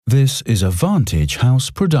This is a Vantage House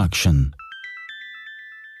production.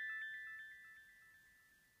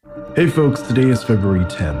 Hey folks, today is February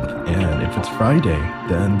 10th, and if it's Friday,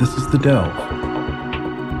 then this is The Delve.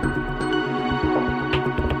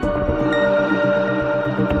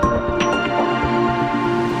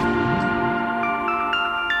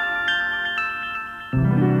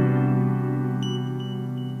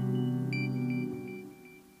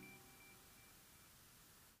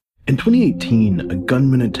 In 2018, a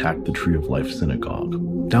gunman attacked the Tree of Life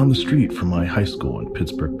synagogue down the street from my high school in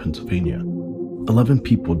Pittsburgh, Pennsylvania. 11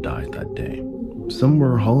 people died that day. Some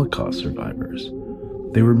were Holocaust survivors.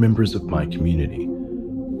 They were members of my community.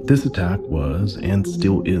 This attack was, and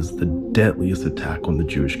still is, the deadliest attack on the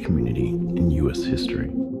Jewish community in U.S. history.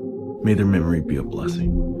 May their memory be a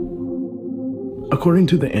blessing. According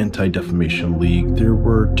to the Anti-Defamation League, there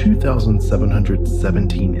were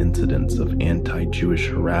 2,717 incidents of anti-Jewish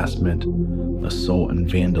harassment, assault, and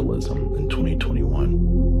vandalism in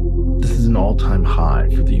 2021. This is an all-time high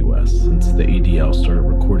for the U.S. since the ADL started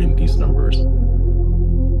recording these numbers.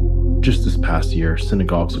 Just this past year,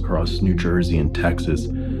 synagogues across New Jersey and Texas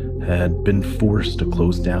had been forced to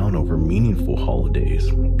close down over meaningful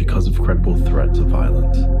holidays because of credible threats of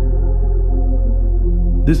violence.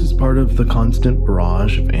 This is part of the constant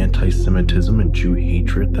barrage of antisemitism and Jew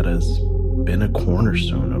hatred that has been a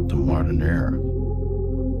cornerstone of the modern era.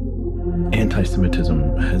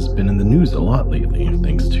 Antisemitism has been in the news a lot lately,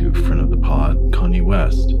 thanks to friend of the pod, Kanye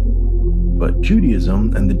West. But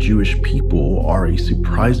Judaism and the Jewish people are a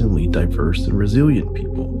surprisingly diverse and resilient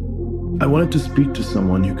people. I wanted to speak to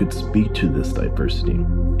someone who could speak to this diversity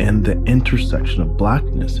and the intersection of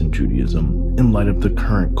Blackness and Judaism in light of the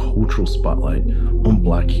current cultural spotlight on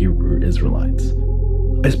Black Hebrew Israelites.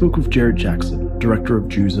 I spoke with Jared Jackson, director of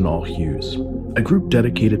Jews in All Hues, a group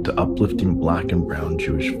dedicated to uplifting Black and brown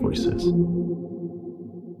Jewish voices.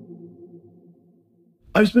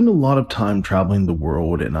 I've spent a lot of time traveling the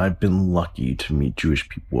world, and I've been lucky to meet Jewish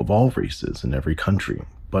people of all races in every country.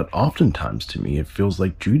 But oftentimes to me, it feels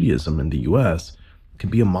like Judaism in the US can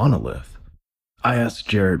be a monolith. I asked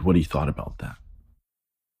Jared what he thought about that.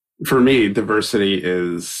 For me, diversity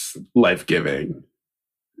is life-giving.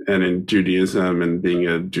 And in Judaism and being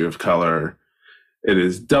a Jew of color, it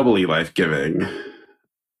is doubly life-giving.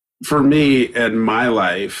 For me and my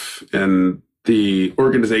life and the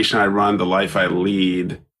organization I run, the life I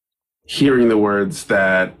lead, hearing the words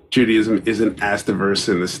that Judaism isn't as diverse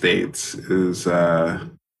in the States is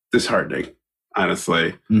disheartening,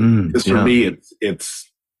 honestly. Because for me,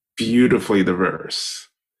 it's beautifully diverse.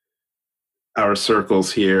 Our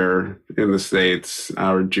circles here in the States,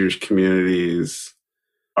 our Jewish communities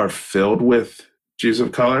are filled with Jews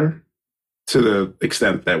of color to the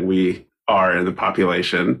extent that we are in the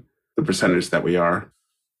population, the percentage that we are.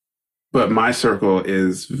 But my circle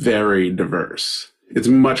is very diverse. It's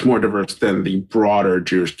much more diverse than the broader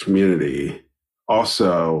Jewish community.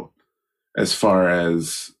 Also, as far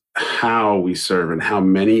as how we serve and how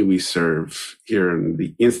many we serve here in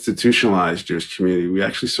the institutionalized Jewish community, we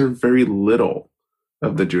actually serve very little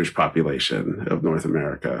of the Jewish population of North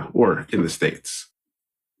America or in the States.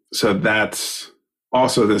 So that's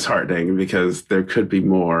also disheartening because there could be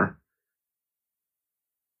more.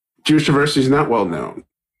 Jewish diversity is not well known.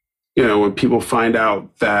 You know, when people find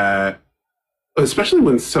out that, especially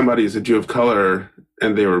when somebody is a Jew of color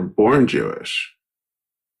and they were born Jewish,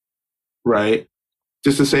 right?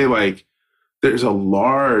 Just to say, like, there's a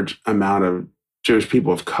large amount of Jewish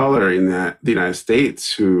people of color in the United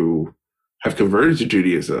States who have converted to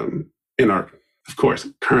Judaism and are, of course,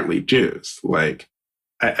 currently Jews. Like,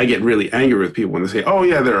 I get really angry with people when they say, oh,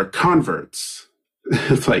 yeah, there are converts.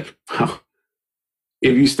 It's like, well,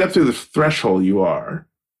 if you step through the threshold, you are,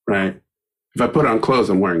 right? If I put on clothes,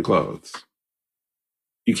 I'm wearing clothes.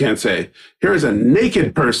 You can't say, here's a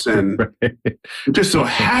naked person who just so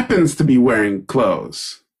happens to be wearing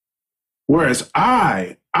clothes. Whereas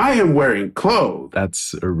I am wearing clothes.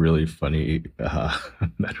 That's a really funny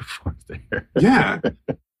metaphor there. Yeah.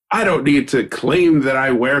 I don't need to claim that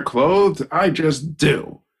I wear clothes. I just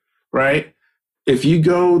do, right? If you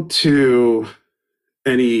go to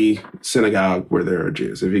any synagogue where there are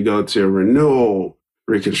Jews, if you go to Renewal,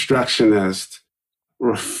 Reconstructionist,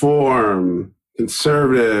 Reform,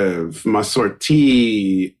 Conservative,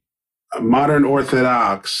 Masorti, Modern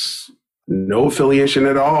Orthodox, no affiliation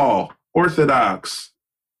at all, Orthodox,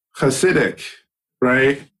 Hasidic,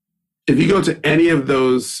 right? If you go to any of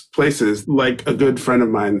those places, like a good friend of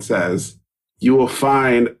mine says, you will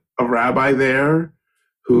find a rabbi there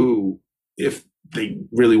who, if they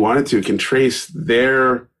really wanted to, can trace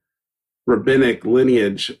their rabbinic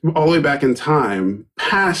lineage all the way back in time,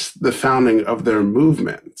 past the founding of their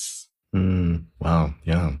movements. Wow,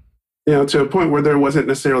 yeah. To a point where there wasn't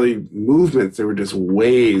necessarily movements, there were just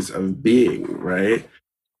ways of being, right?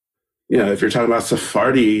 If you're talking about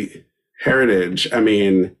Sephardi heritage,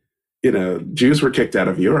 Jews were kicked out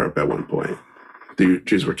of Europe at one point. The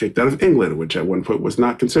Jews were kicked out of England, which at one point was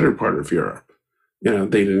not considered part of Europe.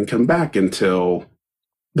 They didn't come back until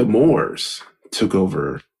the Moors took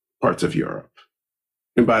over parts of Europe.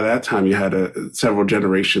 And by that time, you had several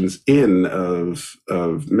generations of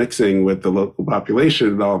mixing with the local population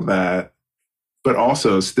and all that, but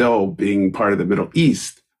also still being part of the Middle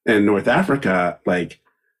East and North Africa, like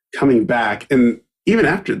coming back. And even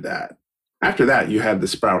after that, you had the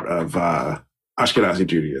sprout of Ashkenazi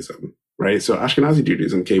Judaism, right? So Ashkenazi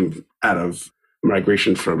Judaism came out of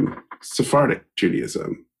migration from Sephardic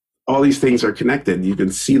Judaism. All these things are connected. You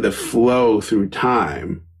can see the flow through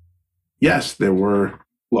time. Yes, there were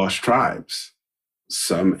lost tribes.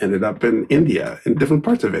 Some ended up in India, in different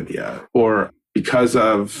parts of India, or because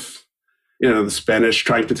of, the Spanish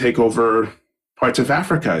trying to take over parts of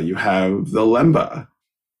Africa, you have the Lemba.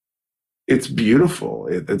 It's beautiful.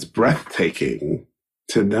 It's breathtaking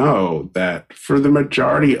to know that for the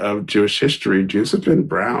majority of Jewish history, Jews have been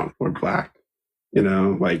brown or black,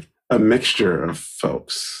 like a mixture of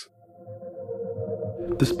folks.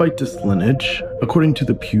 Despite this lineage, according to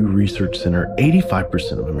the Pew Research Center,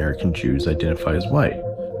 85% of American Jews identify as white.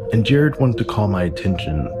 And Jared wanted to call my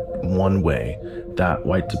attention one way that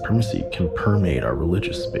white supremacy can permeate our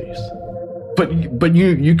religious space. But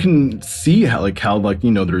you can see how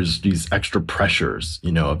there's these extra pressures,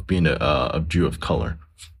 of being a Jew of color.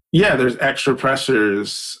 Yeah, there's extra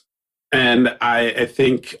pressures. And I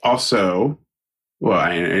think also, well,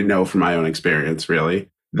 I know from my own experience,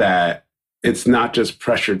 really, that it's not just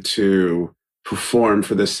pressure to perform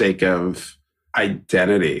for the sake of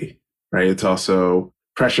identity, right? It's also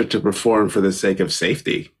pressure to perform for the sake of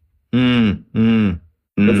safety.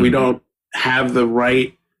 If we don't have the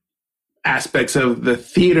right aspects of the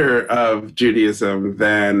theater of Judaism,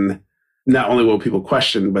 then not only will people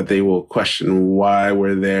question, but they will question why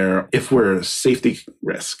we're there if we're a safety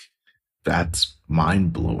risk. That's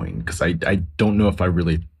mind-blowing, because I don't know if I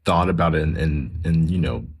really thought about it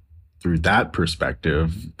and through that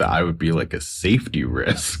perspective, that I would be like a safety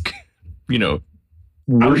risk,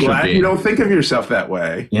 I'm glad you don't think of yourself that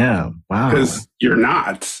way. Yeah. Wow. Because you're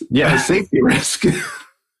not a safety risk.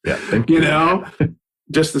 Yeah. Thank you.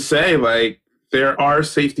 Just to say, like, there are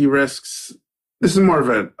safety risks. This is more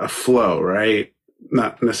of a flow, right?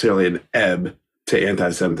 Not necessarily an ebb to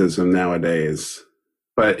anti-Semitism nowadays.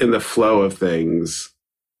 But in the flow of things,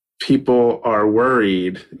 people are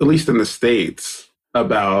worried, at least in the States,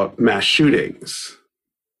 about mass shootings.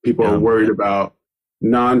 People are worried about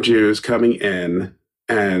non-Jews coming in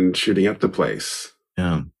and shooting up the place.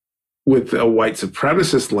 Yeah. With a white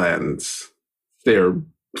supremacist lens, they're,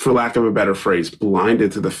 for lack of a better phrase,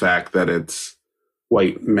 blinded to the fact that it's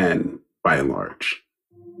white men by and large.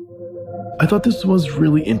 I thought this was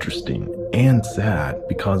really interesting and sad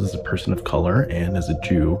because as a person of color and as a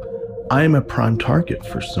Jew, I am a prime target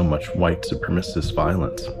for so much white supremacist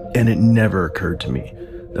violence, and it never occurred to me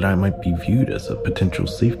that I might be viewed as a potential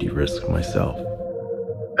safety risk myself.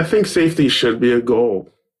 I think safety should be a goal,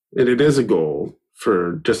 and it is a goal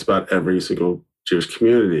for just about every single Jewish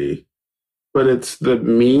community, but it's the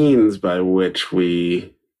means by which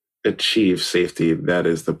we achieve safety that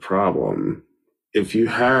is the problem. If you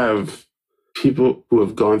have people who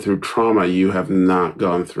have gone through trauma you have not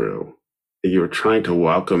gone through, you're trying to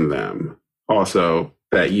welcome them. Also,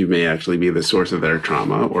 that you may actually be the source of their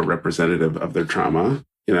trauma or representative of their trauma,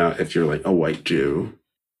 if you're like a white Jew,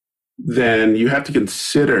 then you have to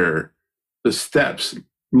consider the steps,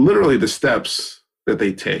 literally the steps that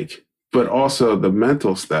they take, but also the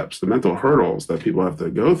mental steps, the mental hurdles that people have to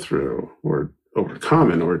go through or overcome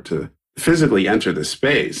in order to physically enter the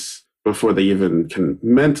space before they even can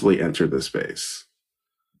mentally enter the space.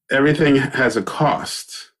 Everything has a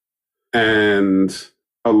cost. And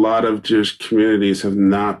a lot of Jewish communities have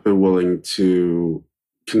not been willing to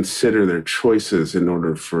consider their choices in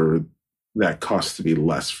order for that cost to be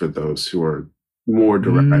less for those who are more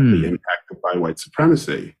directly impacted by white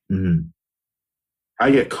supremacy.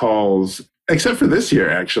 I get calls, except for this year,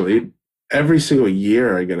 actually. Every single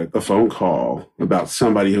year I get a phone call about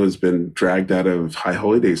somebody who has been dragged out of High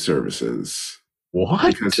Holy Day services.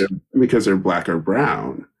 What? Because they're black or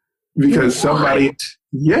brown. Because somebody...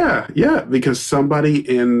 Yeah, because somebody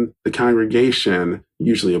in the congregation,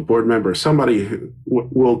 usually a board member, somebody who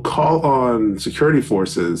will call on security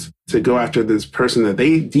forces to go after this person that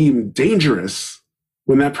they deem dangerous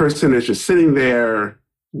when that person is just sitting there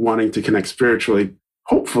wanting to connect spiritually,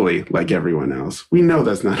 hopefully like everyone else, we know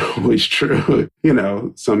that's not always true.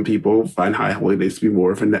 Some people find high holidays to be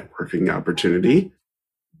more of a networking opportunity.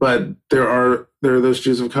 But there are those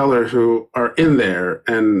Jews of color who are in there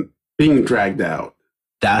and being dragged out.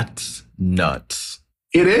 That's nuts.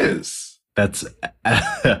 It is. That's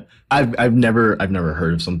I've never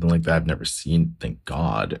heard of something like that. I've never seen, thank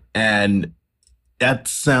God. And that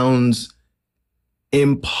sounds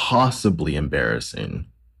impossibly embarrassing.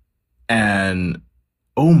 And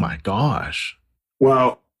oh my gosh.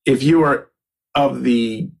 Well, if you are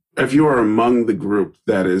among the group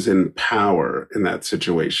that is in power in that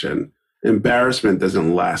situation, embarrassment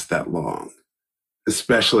doesn't last that long,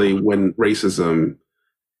 especially when racism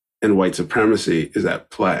and white supremacy is at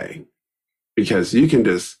play, because you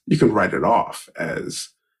can write it off as,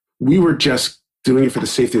 we were just doing it for the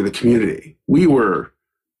safety of the community. We were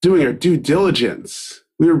doing our due diligence.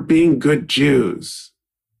 We were being good Jews.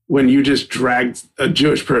 When you just dragged a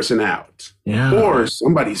Jewish person out, or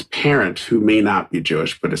somebody's parent who may not be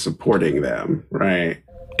Jewish but is supporting them, right?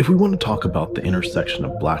 If we want to talk about the intersection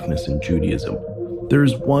of Blackness and Judaism, there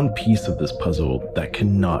is one piece of this puzzle that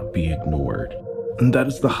cannot be ignored, and that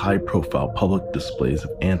is the high-profile public displays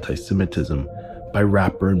of anti-Semitism by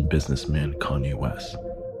rapper and businessman Kanye West.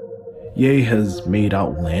 Ye has made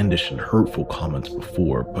outlandish and hurtful comments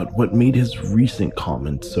before, but what made his recent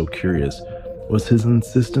comments so curious was his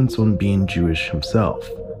insistence on being Jewish himself.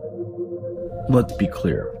 Let's be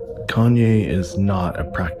clear, Kanye is not a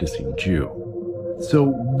practicing Jew. So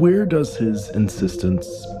where does his insistence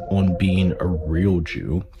on being a real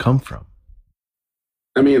Jew come from?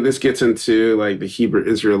 I mean, this gets into like the Hebrew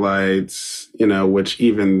Israelites, which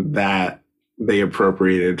even that they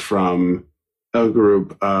appropriated from a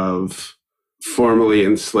group of formerly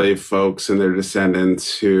enslaved folks and their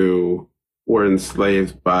descendants who were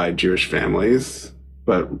enslaved by Jewish families,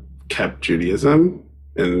 but kept Judaism.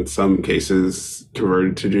 In some cases,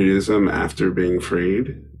 converted to Judaism after being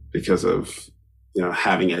freed because of,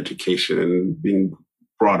 having education and being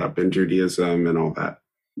brought up in Judaism and all that.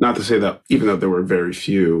 Not to say that even though there were very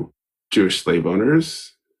few Jewish slave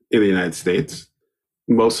owners in the United States,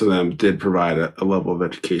 most of them did provide a level of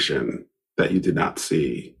education that you did not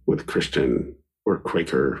see with Christian or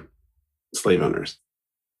Quaker slave owners.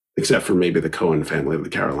 Except for maybe the Cohen family of the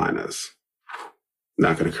Carolinas.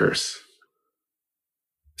 Not going to curse.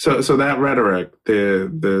 So that rhetoric,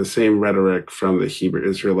 the same rhetoric from the Hebrew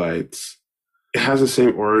Israelites, it has the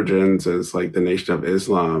same origins as like the Nation of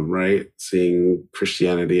Islam, right? Seeing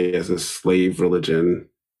Christianity as a slave religion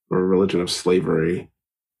or a religion of slavery.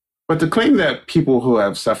 But to claim that people who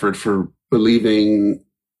have suffered for believing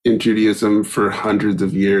in Judaism for hundreds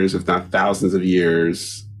of years, if not thousands of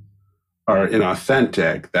years, are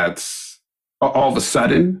inauthentic, that's all of a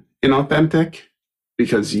sudden inauthentic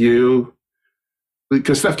because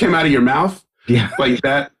stuff came out of your mouth. Yeah. Like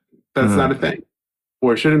that's not a thing,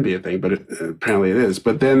 or it shouldn't be a thing, but apparently it is.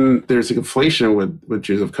 But then there's a conflation with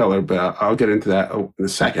Jews of color, but I'll get into that in a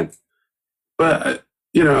second. But,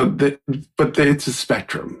 it's a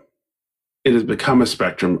spectrum. It has become a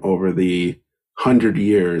spectrum over the 100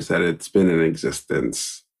 years that it's been in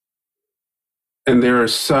existence. And there are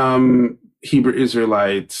some Hebrew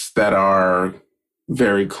Israelites that are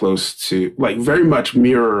very close to, like, very much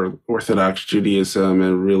mirror Orthodox Judaism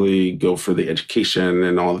and really go for the education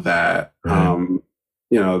and all of that. Right.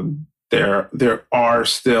 There are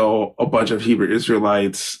still a bunch of Hebrew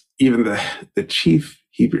Israelites, even the chief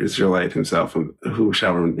Hebrew Israelite himself, who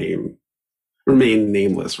shall remain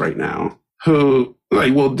nameless right now, who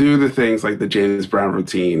like will do the things like the James Brown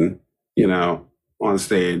routine, on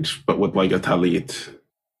stage, but with like a talit.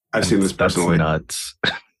 I've seen this personally. That's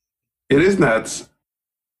nuts. It is nuts.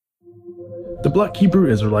 The Black Hebrew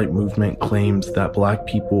Israelite movement claims that Black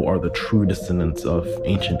people are the true descendants of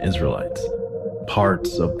ancient Israelites.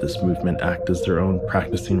 Parts of this movement act as their own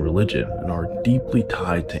practicing religion and are deeply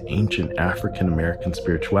tied to ancient African American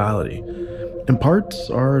spirituality, and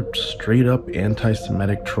parts are straight up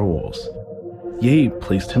anti-Semitic trolls. Ye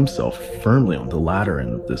placed himself firmly on the latter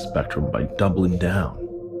end of this spectrum by doubling down.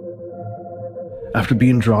 After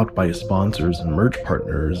being dropped by his sponsors and merch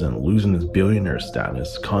partners and losing his billionaire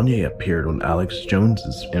status, Kanye appeared on Alex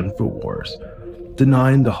Jones's InfoWars,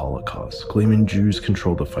 denying the Holocaust, claiming Jews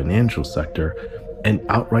controlled the financial sector, and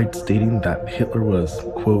outright stating that Hitler was,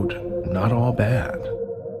 quote, not all bad.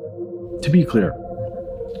 To be clear,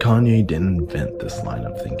 Kanye didn't invent this line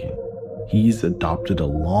of thinking. He's adopted a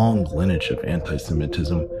long lineage of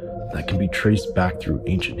anti-Semitism that can be traced back through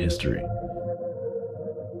ancient history.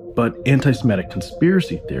 But anti-Semitic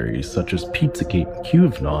conspiracy theories such as Pizzagate and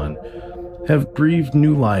QAnon have breathed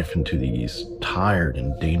new life into these tired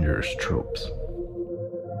and dangerous tropes.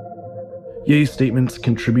 Ye's statements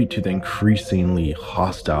contribute to the increasingly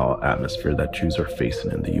hostile atmosphere that Jews are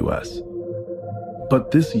facing in the US. But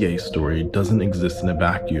this Ye story doesn't exist in a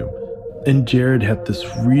vacuum, and Jared had this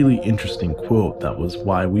really interesting quote that was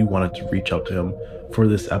why we wanted to reach out to him for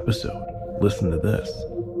this episode. Listen to this.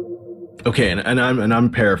 Okay, and I'm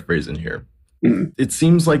paraphrasing here. It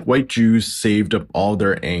seems like white Jews saved up all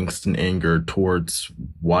their angst and anger towards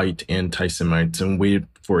white anti-Semites and waited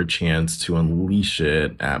for a chance to unleash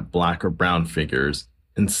it at black or brown figures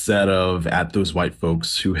instead of at those white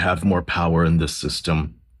folks who have more power in this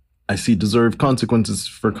system. I see deserved consequences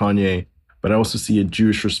for Kanye, but I also see a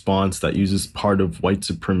Jewish response that uses part of white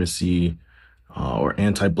supremacy or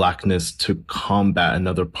anti-blackness to combat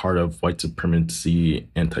another part of white supremacy,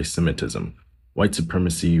 antisemitism. White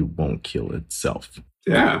supremacy won't kill itself.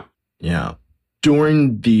 Yeah. Yeah.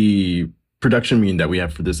 During the production meeting that we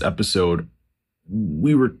had for this episode,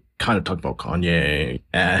 we were kind of talking about Kanye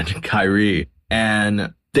and Kyrie,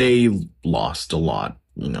 and they lost a lot,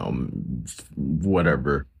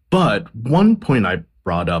 whatever. But one point I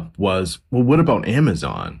brought up was, well, what about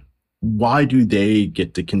Amazon? Why do they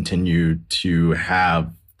get to continue to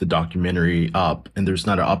have the documentary up and there's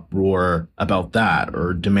not an uproar about that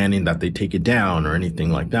or demanding that they take it down or anything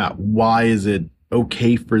like that? Why is it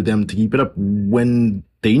okay for them to keep it up when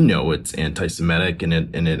they know it's anti-Semitic and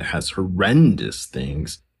it has horrendous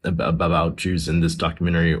things about Jews in this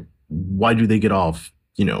documentary? Why do they get off,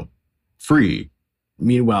 free?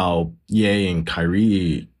 Meanwhile, Ye and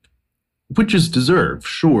Kyrie, which is deserved,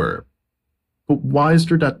 sure. But why is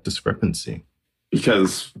there that discrepancy?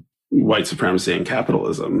 Because white supremacy and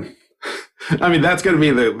capitalism. I mean, that's going to be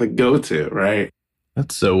the go-to, right?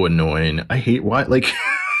 That's so annoying. I hate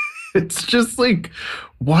it's just like,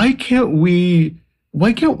 why can't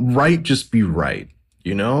right just be right?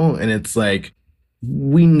 And it's like,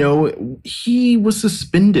 we know he was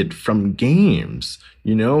suspended from games.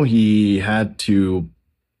 He had to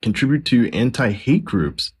contribute to anti-hate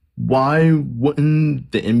groups. Why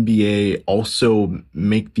wouldn't the NBA also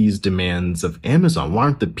make these demands of Amazon? Why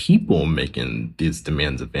aren't the people making these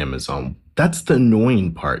demands of Amazon? That's the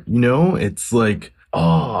annoying part, It's like,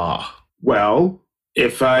 Well,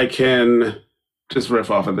 if I can just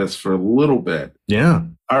riff off of this for a little bit. Yeah.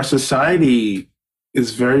 Our society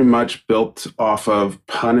is very much built off of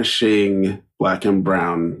punishing Black and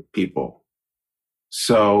brown people.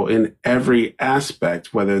 So in every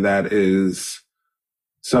aspect, whether that is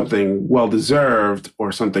something well-deserved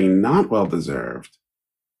or something not well-deserved,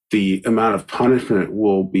 the amount of punishment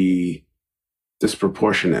will be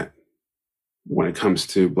disproportionate when it comes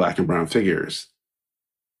to Black and brown figures.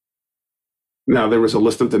 Now, there was a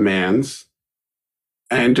list of demands,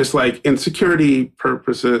 and just like in security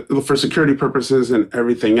purposes, for security purposes and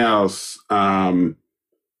everything else, if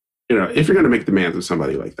you're going to make demands of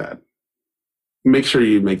somebody like that, make sure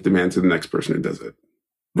you make demands of the next person who does it,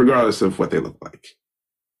 regardless of what they look like.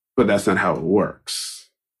 But that's not how it works,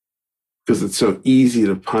 because it's so easy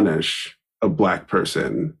to punish a Black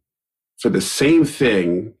person for the same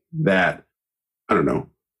thing that,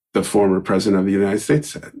 the former president of the United States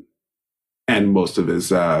said, and most of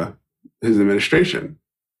his administration,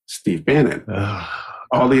 Steve Bannon,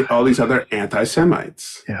 all these other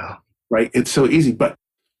anti-Semites. Yeah, right. It's so easy, but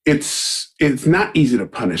it's not easy to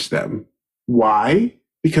punish them. Why?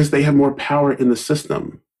 Because they have more power in the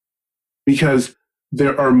system. Because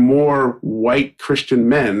there are more white Christian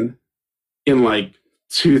men in like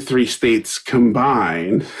 2-3 states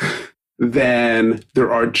combined than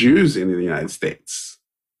there are Jews in the United States,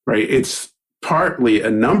 right? It's partly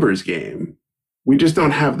a numbers game. We just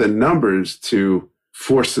don't have the numbers to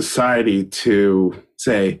force society to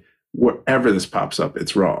say, wherever this pops up,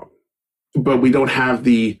 it's wrong. But we don't have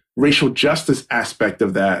the racial justice aspect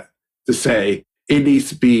of that to say it needs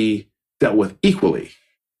to be dealt with equally,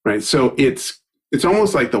 right? So it's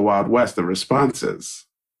almost like the Wild West of responses.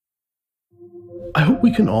 I hope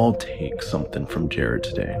we can all take something from Jared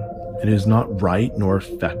today. It is not right nor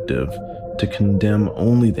effective to condemn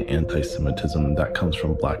only the anti-Semitism that comes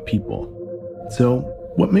from Black people. So,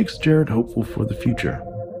 what makes Jared hopeful for the future?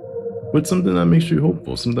 What's something that makes you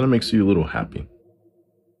hopeful? Something that makes you a little happy?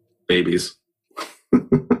 Babies.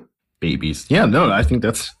 Babies. Yeah, no, I think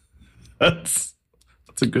that's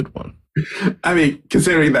a good one. I mean,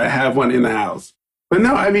 considering that I have one in the house. But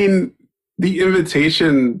no, I mean, the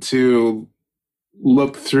invitation to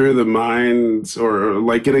look through the minds or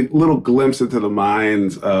like get a little glimpse into the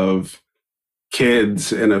minds of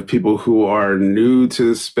kids and of people who are new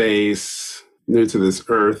to space, new to this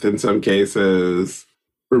earth in some cases,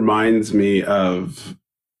 reminds me of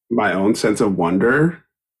my own sense of wonder.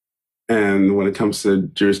 And when it comes to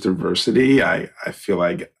Jewish diversity, I feel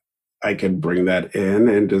like I could bring that in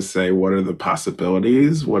and just say, what are the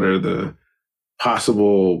possibilities? What are the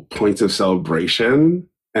possible points of celebration?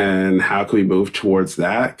 And how can we move towards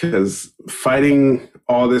that? Because fighting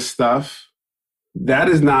all this stuff, that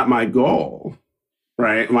is not my goal,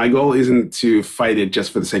 right? My goal isn't to fight it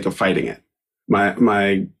just for the sake of fighting it.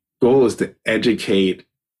 My goal is to educate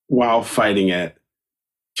while fighting it,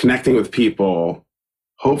 connecting with people,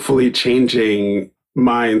 hopefully changing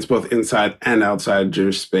minds both inside and outside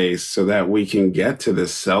Jewish space so that we can get to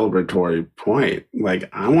this celebratory point. Like,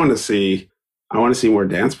 I want to see more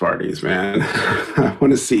dance parties, man. I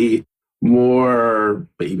want to see more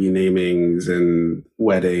baby namings and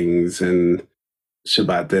weddings and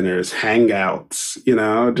Shabbat dinners, hangouts,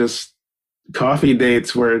 just coffee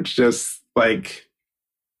dates where it's just like,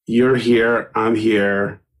 you're here, I'm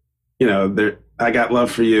here, I got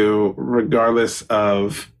love for you regardless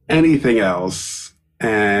of anything else.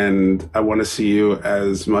 And I want to see you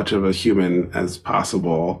as much of a human as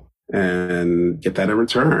possible and get that in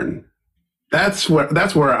return. That's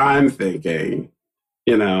where I'm thinking,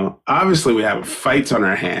 obviously we have fights on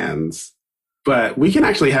our hands, but we can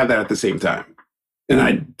actually have that at the same time. And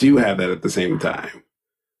I do have that at the same time.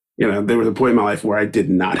 There was a point in my life where I did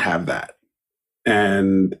not have that.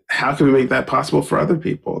 And how can we make that possible for other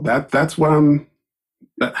people? That's what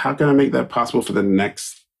how can I make that possible for the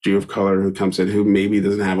next Jew of color who comes in who maybe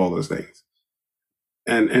doesn't have all those things?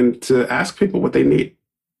 And to ask people what they need,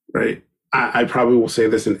 right? I probably will say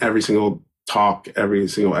this in every single talk, every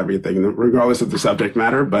single everything, regardless of the subject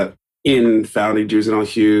matter. But in founding Jews and All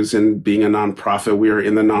Hues and being a nonprofit, we are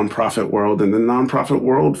in the nonprofit world, and the nonprofit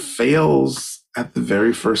world fails at the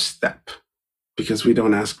very first step because we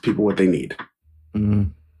don't ask people what they need. Mm-hmm.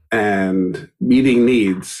 And meeting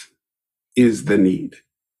needs is the need,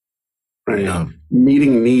 right? Yeah.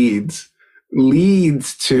 Meeting needs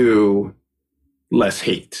leads to less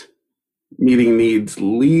hate. Meeting needs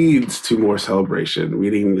leads to more celebration.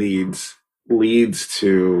 Meeting needs leads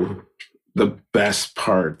to the best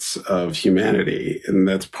parts of humanity. And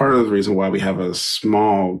that's part of the reason why we have a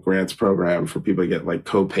small grants program for people to get like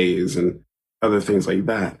co-pays and other things like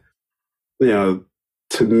that.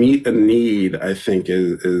 To meet a need, I think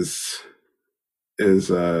is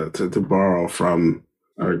to borrow from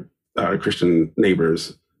our Christian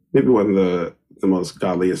neighbors, maybe one of the most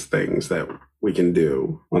godliest things that we can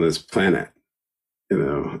do on this planet.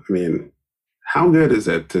 How good is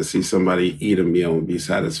it to see somebody eat a meal and be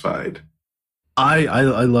satisfied? I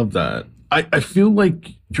love that. I feel like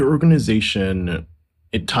your organization,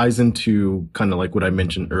 it ties into kind of like what I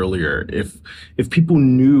mentioned earlier. If people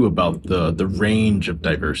knew about the range of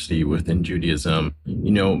diversity within Judaism,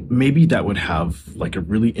 maybe that would have like a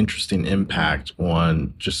really interesting impact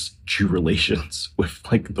on just Jew relations with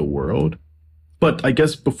like the world. But I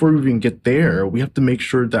guess before we even get there, we have to make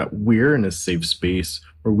sure that we're in a safe space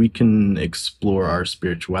where we can explore our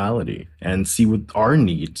spirituality and see what our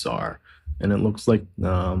needs are. And it looks like,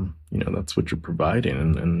 that's what you're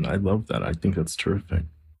providing. And I love that. I think that's terrific.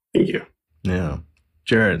 Thank you. Yeah.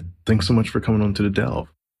 Jared, thanks so much for coming on to The Delve.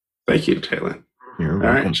 Thank you, Chalin. You're welcome.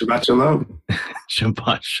 All right. Shabbat Shalom.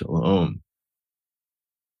 Shabbat Shalom.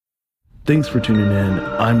 Thanks for tuning in.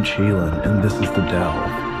 I'm Chalin, and this is The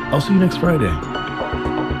Delve. I'll see you next Friday.